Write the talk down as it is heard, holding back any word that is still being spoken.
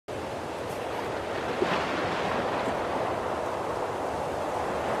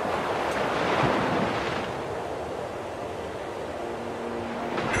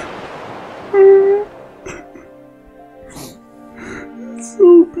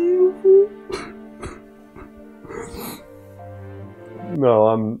No,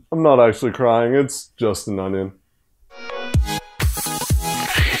 I'm not actually crying. It's just an onion.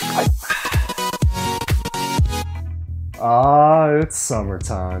 It's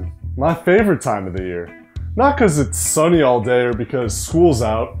summertime. My favorite time of the year. Not because it's sunny all day or because school's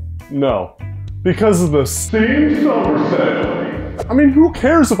out. No. Because of the Steam Summer Sale. I mean, who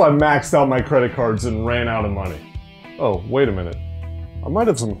cares if I maxed out my credit cards and ran out of money? Oh, wait a minute. I might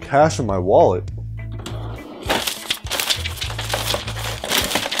have some cash in my wallet.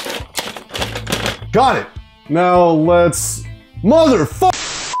 Got it! Now let's... Motherfucker!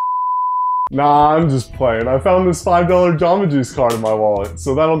 Nah, I'm just playing. I found this $5 Jamba Juice card in my wallet,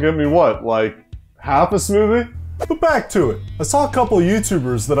 so that'll get me what, like, half a smoothie? But back to it. I saw a couple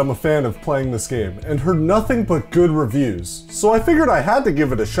YouTubers that I'm a fan of playing this game, and heard nothing but good reviews, so I figured I had to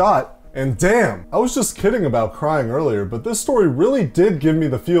give it a shot. And damn, I was just kidding about crying earlier, but this story really did give me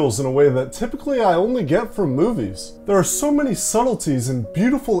the feels in a way that typically I only get from movies. There are so many subtleties and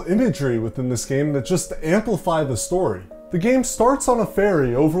beautiful imagery within this game that just amplify the story. The game starts on a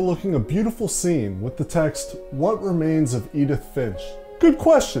ferry overlooking a beautiful scene with the text, "What remains of Edith Finch?" Good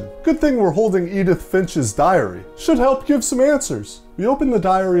question. Good thing we're holding Edith Finch's diary. Should help give some answers. We open the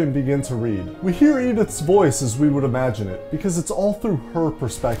diary and begin to read. We hear Edith's voice as we would imagine it, because it's all through her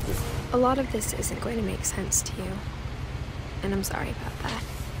perspective. A lot of this isn't going to make sense to you, and I'm sorry about that.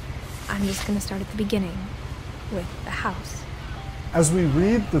 I'm just going to start at the beginning, with the house. As we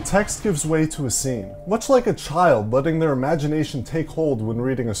read, the text gives way to a scene. Much like a child letting their imagination take hold when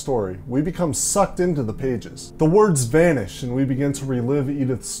reading a story, we become sucked into the pages. The words vanish and we begin to relive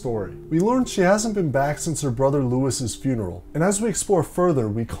Edith's story. We learn she hasn't been back since her brother Lewis's funeral, and as we explore further,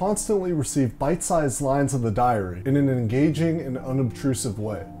 we constantly receive bite-sized lines of the diary in an engaging and unobtrusive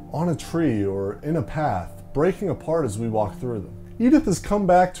way. On a tree or in a path, breaking apart as we walk through them. Edith has come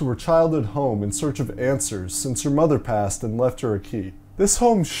back to her childhood home in search of answers since her mother passed and left her a key. This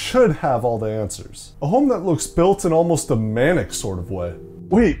home should have all the answers. A home that looks built in almost a manic sort of way.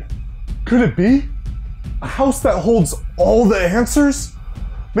 Wait, could it be? A house that holds all the answers?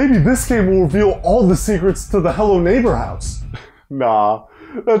 Maybe this game will reveal all the secrets to the Hello Neighbor house. Nah,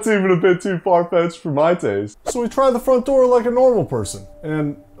 that's even a bit too far-fetched for my taste. So we try the front door like a normal person.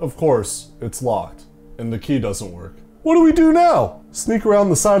 And, of course, it's locked. And the key doesn't work. What do we do now? Sneak around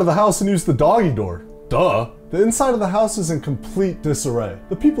the side of the house and use the doggy door. Duh. The inside of the house is in complete disarray.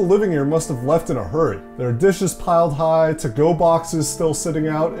 The people living here must have left in a hurry. There are dishes piled high, to-go boxes still sitting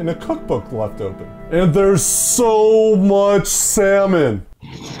out, and a cookbook left open. And there's so much salmon.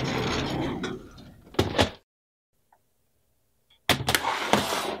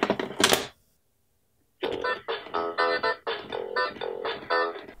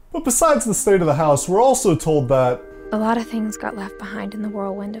 But besides the state of the house, we're also told that a lot of things got left behind in the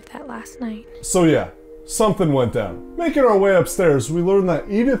whirlwind of that last night. So yeah, something went down. Making our way upstairs, we learn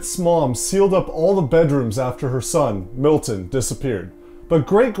that Edith's mom sealed up all the bedrooms after her son, Milton, disappeared. But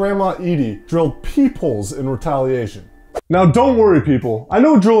great-grandma Edie drilled peepholes in retaliation. Now don't worry people, I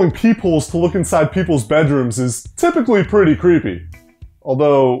know drilling peepholes to look inside people's bedrooms is typically pretty creepy.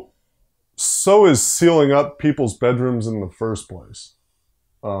 Although, so is sealing up people's bedrooms in the first place.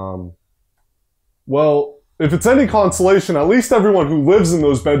 Well, if it's any consolation, at least everyone who lives in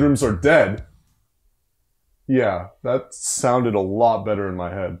those bedrooms are dead. Yeah, that sounded a lot better in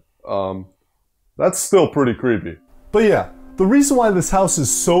my head. That's still pretty creepy. But yeah, the reason why this house is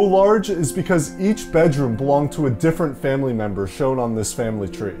so large is because each bedroom belonged to a different family member shown on this family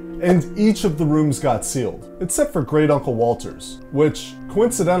tree. And each of the rooms got sealed, except for Great Uncle Walter's, which,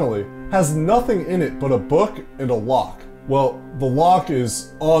 coincidentally, has nothing in it but a book and a lock. Well, the lock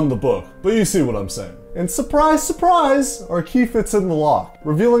is on the book, but you see what I'm saying. And surprise, surprise, our key fits in the lock,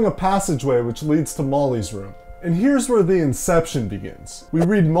 revealing a passageway which leads to Molly's room. And here's where the inception begins. We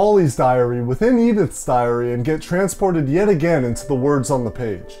read Molly's diary within Edith's diary and get transported yet again into the words on the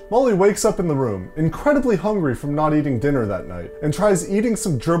page. Molly wakes up in the room, incredibly hungry from not eating dinner that night, and tries eating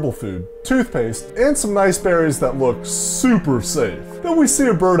some gerbil food, toothpaste, and some nice berries that look super safe. Then we see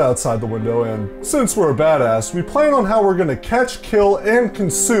a bird outside the window and, since we're a badass, we plan on how we're gonna catch, kill, and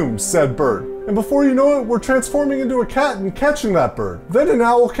consume said bird. And before you know it, we're transforming into a cat and catching that bird. Then an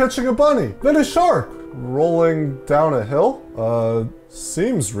owl catching a bunny. Then a shark rolling down a hill?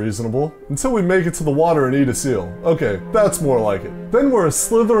 Seems reasonable. Until we make it to the water and eat a seal. Okay, that's more like it. Then we're a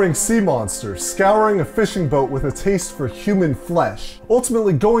slithering sea monster, scouring a fishing boat with a taste for human flesh,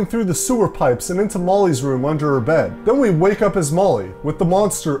 ultimately going through the sewer pipes and into Molly's room under her bed. Then we wake up as Molly, with the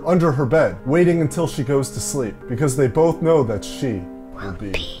monster under her bed, waiting until she goes to sleep, because they both know that she will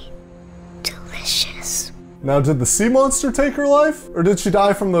be delicious. Now, did the sea monster take her life? Or did she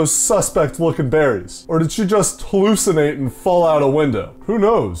die from those suspect-looking berries? Or did she just hallucinate and fall out a window? Who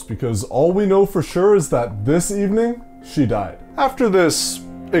knows, because all we know for sure is that this evening, she died. After this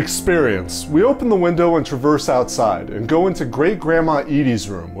experience, we open the window and traverse outside and go into Great-Grandma Edie's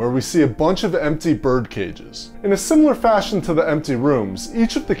room, where we see a bunch of empty bird cages. In a similar fashion to the empty rooms,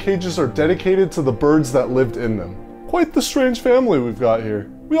 each of the cages are dedicated to the birds that lived in them. Quite the strange family we've got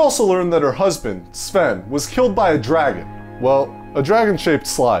here. We also learn that her husband, Sven, was killed by a dragon. Well, a dragon-shaped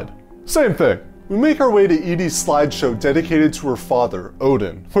slide. Same thing. We make our way to Edie's slideshow dedicated to her father,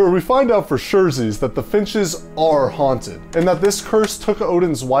 Odin, where we find out for surezies that the Finches are haunted, and that this curse took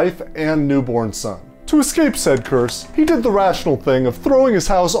Odin's wife and newborn son. To escape said curse, he did the rational thing of throwing his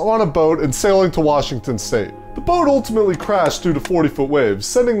house on a boat and sailing to Washington State. The boat ultimately crashed due to 40-foot waves,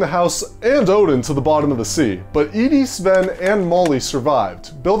 sending the house and Odin to the bottom of the sea, but Edie, Sven, and Molly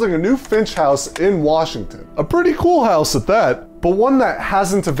survived, building a new Finch house in Washington. A pretty cool house at that, but one that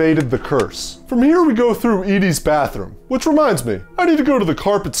hasn't evaded the curse. From here we go through Edie's bathroom, which reminds me, I need to go to the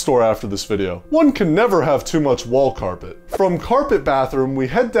carpet store after this video. One can never have too much wall carpet. From carpet bathroom, we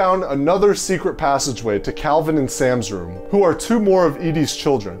head down another secret passageway to Calvin and Sam's room, who are two more of Edie's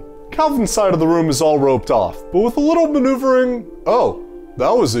children. Calvin's side of the room is all roped off, but with a little maneuvering, oh, that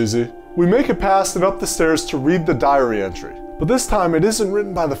was easy. We make it past and up the stairs to read the diary entry. But this time it isn't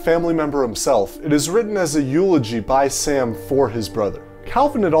written by the family member himself, it is written as a eulogy by Sam for his brother.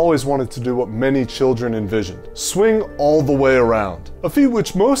 Calvin had always wanted to do what many children envisioned, swing all the way around, a feat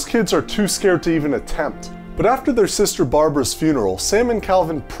which most kids are too scared to even attempt. But after their sister Barbara's funeral, Sam and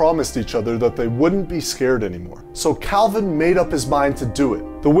Calvin promised each other that they wouldn't be scared anymore. So Calvin made up his mind to do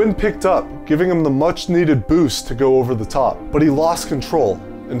it. The wind picked up, giving him the much needed boost to go over the top, but he lost control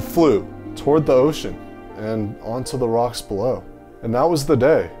and flew toward the ocean and onto the rocks below. And that was the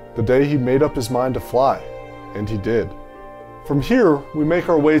day he made up his mind to fly, and he did. From here, we make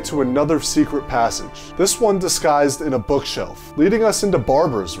our way to another secret passage, this one disguised in a bookshelf, leading us into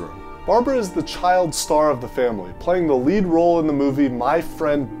Barbara's room. Barbara is the child star of the family, playing the lead role in the movie My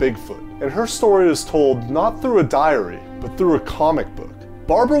Friend Bigfoot, and her story is told not through a diary, but through a comic book.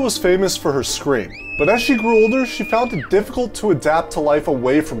 Barbara was famous for her scream, but as she grew older, she found it difficult to adapt to life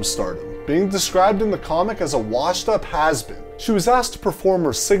away from stardom, being described in the comic as a washed-up has-been. She was asked to perform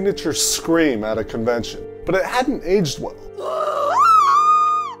her signature scream at a convention, but it hadn't aged well.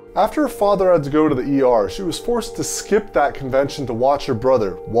 After her father had to go to the ER, she was forced to skip that convention to watch her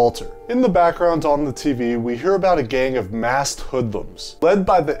brother, Walter. In the background on the TV, we hear about a gang of masked hoodlums, led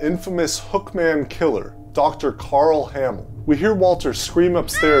by the infamous Hookman killer, Dr. Carl Hamill. We hear Walter scream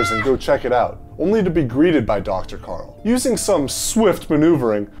upstairs and go check it out, only to be greeted by Dr. Carl. Using some swift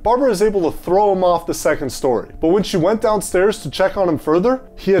maneuvering, Barbara is able to throw him off the second story. But when she went downstairs to check on him further,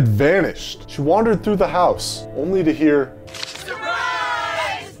 he had vanished. She wandered through the house, only to hear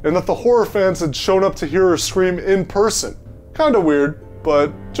and that the horror fans had shown up to hear her scream in person. Kinda weird,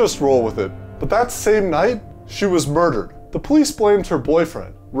 but just roll with it. But that same night, she was murdered. The police blamed her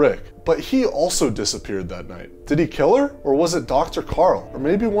boyfriend, Rick, but he also disappeared that night. Did he kill her? Or was it Dr. Carl? Or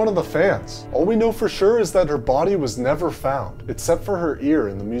maybe one of the fans? All we know for sure is that her body was never found, except for her ear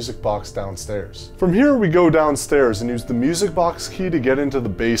in the music box downstairs. From here we go downstairs and use the music box key to get into the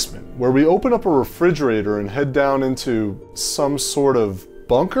basement, where we open up a refrigerator and head down into some sort of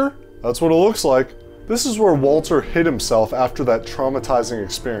bunker? That's what it looks like. This is where Walter hid himself after that traumatizing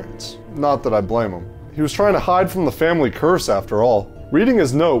experience. Not that I blame him. He was trying to hide from the family curse after all. Reading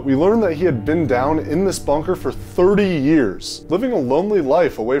his note, we learn that he had been down in this bunker for 30 years, living a lonely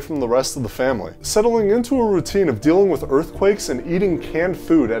life away from the rest of the family, settling into a routine of dealing with earthquakes and eating canned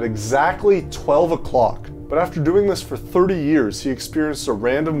food at exactly 12 o'clock. But after doing this for 30 years, he experienced a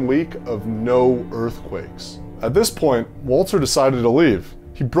random week of no earthquakes. At this point, Walter decided to leave.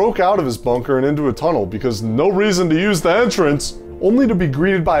 He broke out of his bunker and into a tunnel because no reason to use the entrance, only to be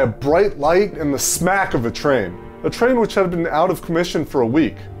greeted by a bright light and the smack of a train. A train which had been out of commission for a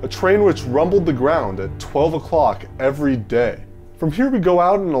week. A train which rumbled the ground at 12 o'clock every day. From here we go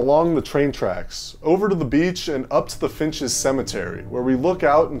out and along the train tracks, over to the beach and up to the Finch's cemetery, where we look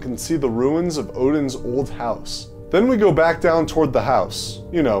out and can see the ruins of Odin's old house. Then we go back down toward the house,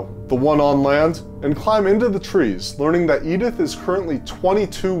 you know, the one on land, and climb into the trees, learning that Edith is currently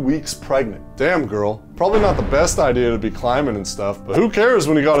 22 weeks pregnant. Damn girl, probably not the best idea to be climbing and stuff, but who cares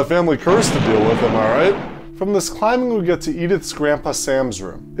when you got a family curse to deal with, am I right? From this climbing we get to Edith's grandpa Sam's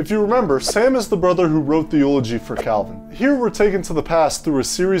room. If you remember, Sam is the brother who wrote the eulogy for Calvin. Here we're taken to the past through a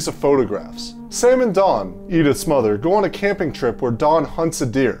series of photographs. Sam and Dawn, Edith's mother, go on a camping trip where Dawn hunts a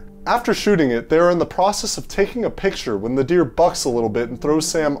deer. After shooting it, they are in the process of taking a picture when the deer bucks a little bit and throws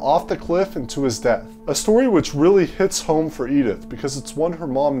Sam off the cliff and to his death. A story which really hits home for Edith because it's one her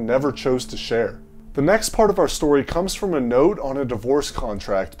mom never chose to share. The next part of our story comes from a note on a divorce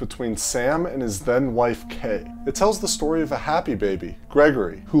contract between Sam and his then wife Kay. It tells the story of a happy baby,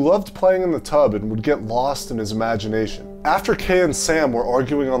 Gregory, who loved playing in the tub and would get lost in his imagination. After Kay and Sam were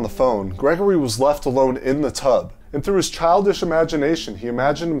arguing on the phone, Gregory was left alone in the tub, and through his childish imagination he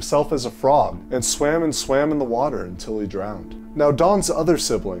imagined himself as a frog and swam in the water until he drowned. Now Don's other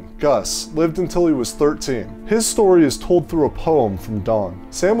sibling, Gus, lived until he was 13. His story is told through a poem from Don.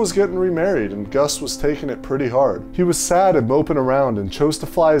 Sam was getting remarried and Gus was taking it pretty hard. He was sad and moping around and chose to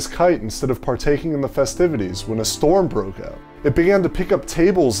fly his kite instead of partaking in the festivities when a storm broke out. It began to pick up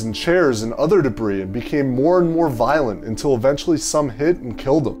tables and chairs and other debris and became more and more violent until eventually some hit and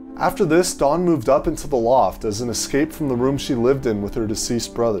killed him. After this, Dawn moved up into the loft as an escape from the room she lived in with her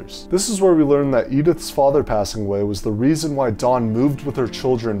deceased brothers. This is where we learn that Edith's father passing away was the reason why Dawn moved with her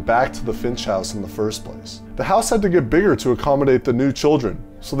children back to the Finch house in the first place. The house had to get bigger to accommodate the new children,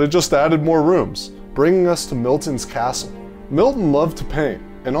 so they just added more rooms, bringing us to Milton's castle. Milton loved to paint,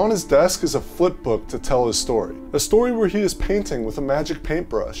 and on his desk is a flip book to tell his story. A story where he is painting with a magic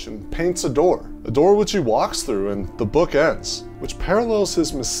paintbrush and paints a door which he walks through and the book ends, which parallels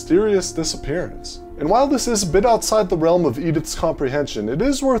his mysterious disappearance. And while this is a bit outside the realm of Edith's comprehension, it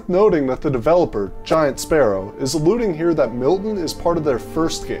is worth noting that the developer, Giant Sparrow, is alluding here that Milton is part of their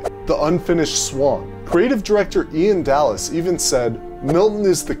first game, The Unfinished Swan. Creative director Ian Dallas even said, Milton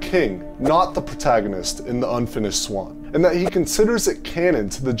is the king, not the protagonist in The Unfinished Swan, and that he considers it canon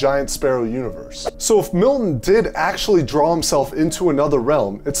to the Giant Sparrow universe. So if Milton did actually draw himself into another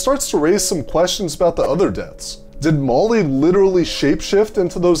realm, it starts to raise some questions about the other deaths. Did Molly literally shapeshift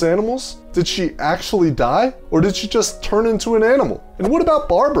into those animals? Did she actually die? Or did she just turn into an animal? And what about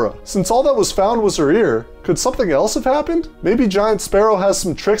Barbara? Since all that was found was her ear, could something else have happened? Maybe Giant Sparrow has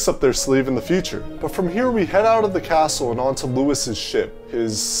some tricks up their sleeve in the future. But from here we head out of the castle and onto Lewis's ship,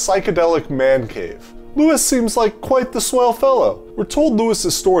 his psychedelic man cave. Lewis seems like quite the swell fellow. We're told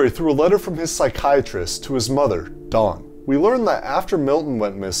Lewis's story through a letter from his psychiatrist to his mother, Dawn. We learn that after Milton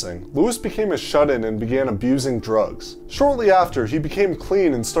went missing, Lewis became a shut-in and began abusing drugs. Shortly after, he became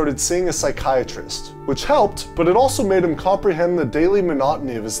clean and started seeing a psychiatrist, which helped, but it also made him comprehend the daily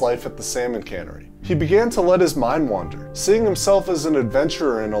monotony of his life at the salmon cannery. He began to let his mind wander, seeing himself as an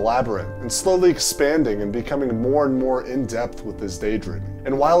adventurer in a labyrinth, and slowly expanding and becoming more and more in-depth with his daydreaming.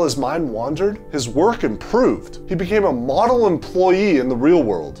 And while his mind wandered, his work improved. He became a model employee in the real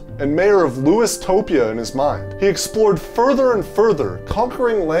world, and mayor of Lewistopia in his mind. He explored further and further,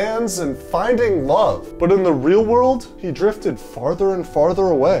 conquering lands and finding love. But in the real world, he drifted farther and farther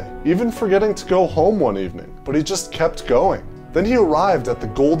away, even forgetting to go home one evening. But he just kept going. Then he arrived at the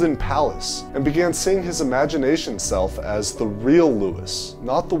Golden Palace and began seeing his imagination self as the real Lewis,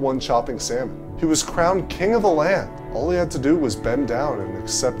 not the one chopping salmon. He was crowned king of the land. All he had to do was bend down and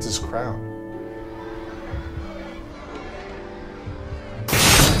accept his crown.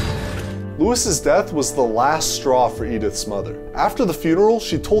 Lewis's death was the last straw for Edith's mother. After the funeral,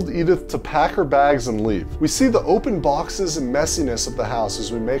 she told Edith to pack her bags and leave. We see the open boxes and messiness of the house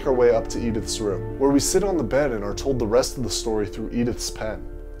as we make our way up to Edith's room, where we sit on the bed and are told the rest of the story through Edith's pen.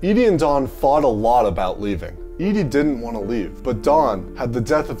 Edie and Dawn fought a lot about leaving. Edie didn't want to leave, but Dawn had the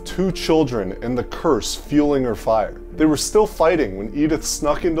death of 2 children and the curse fueling her fire. They were still fighting when Edith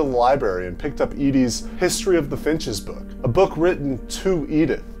snuck into the library and picked up Edie's History of the Finches book, a book written to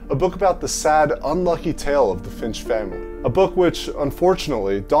Edith. A book about the sad, unlucky tale of the Finch family. A book which,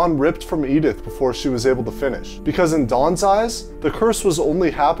 unfortunately, Dawn ripped from Edith before she was able to finish. Because in Dawn's eyes, the curse was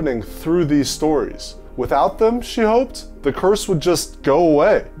only happening through these stories. Without them, she hoped, the curse would just go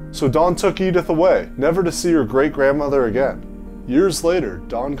away. So Dawn took Edith away, never to see her great-grandmother again. Years later,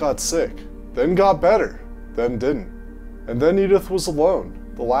 Dawn got sick, then got better, then didn't. And then Edith was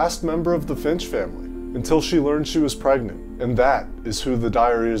alone, the last member of the Finch family, until she learned she was pregnant. And that is who the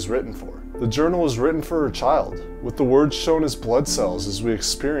diary is written for. The journal is written for her child, with the words shown as blood cells as we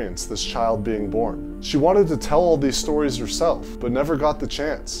experience this child being born. She wanted to tell all these stories herself, but never got the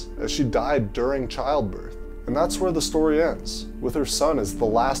chance, as she died during childbirth. And that's where the story ends, with her son as the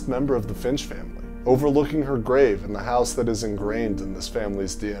last member of the Finch family, overlooking her grave in the house that is ingrained in this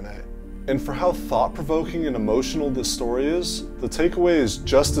family's DNA. And for how thought-provoking and emotional this story is, the takeaway is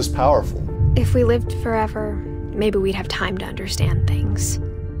just as powerful. If we lived forever, maybe we'd have time to understand things.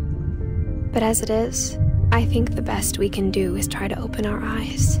 But as it is, I think the best we can do is try to open our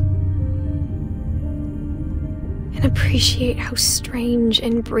eyes and appreciate how strange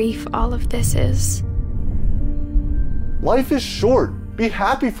and brief all of this is. Life is short. Be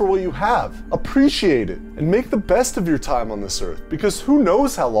happy for what you have, appreciate it, and make the best of your time on this earth, because who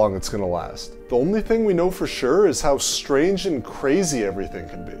knows how long it's gonna last. The only thing we know for sure is how strange and crazy everything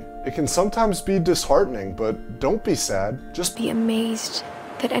can be. It can sometimes be disheartening, but don't be sad. Just be amazed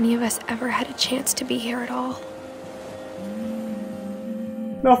that any of us ever had a chance to be here at all.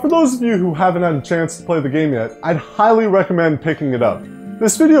 Now, for those of you who haven't had a chance to play the game yet, I'd highly recommend picking it up.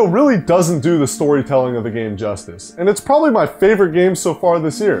 This video really doesn't do the storytelling of the game justice, and it's probably my favorite game so far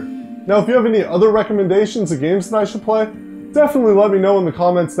this year. Now, if you have any other recommendations of games that I should play, definitely let me know in the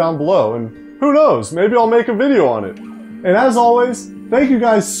comments down below, and who knows, maybe I'll make a video on it. And as always, thank you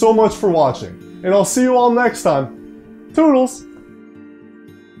guys so much for watching, and I'll see you all next time. Toodles!